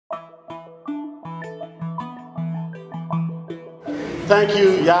thank you,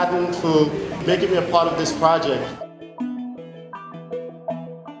 Yatin, for making me a part of this project.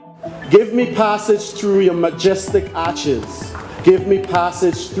 Give me passage through your majestic arches. Give me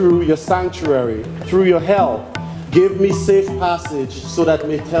passage through your sanctuary, through your hell. Give me safe passage so that I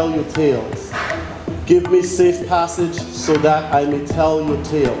may tell your tales. Give me safe passage so that I may tell your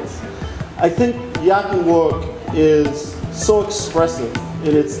tales. I think Yatin work is so expressive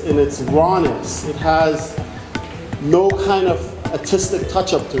in its rawness. It has no kind of artistic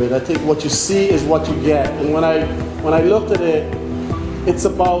touch-up to it. I think what you see is what you get. And when I looked at it, it's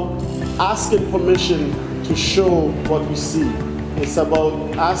about asking permission to show what we see. It's about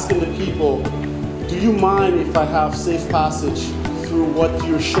asking the people, do you mind if I have safe passage through what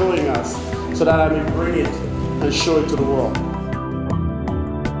you're showing us so that I may bring it and show it to the world?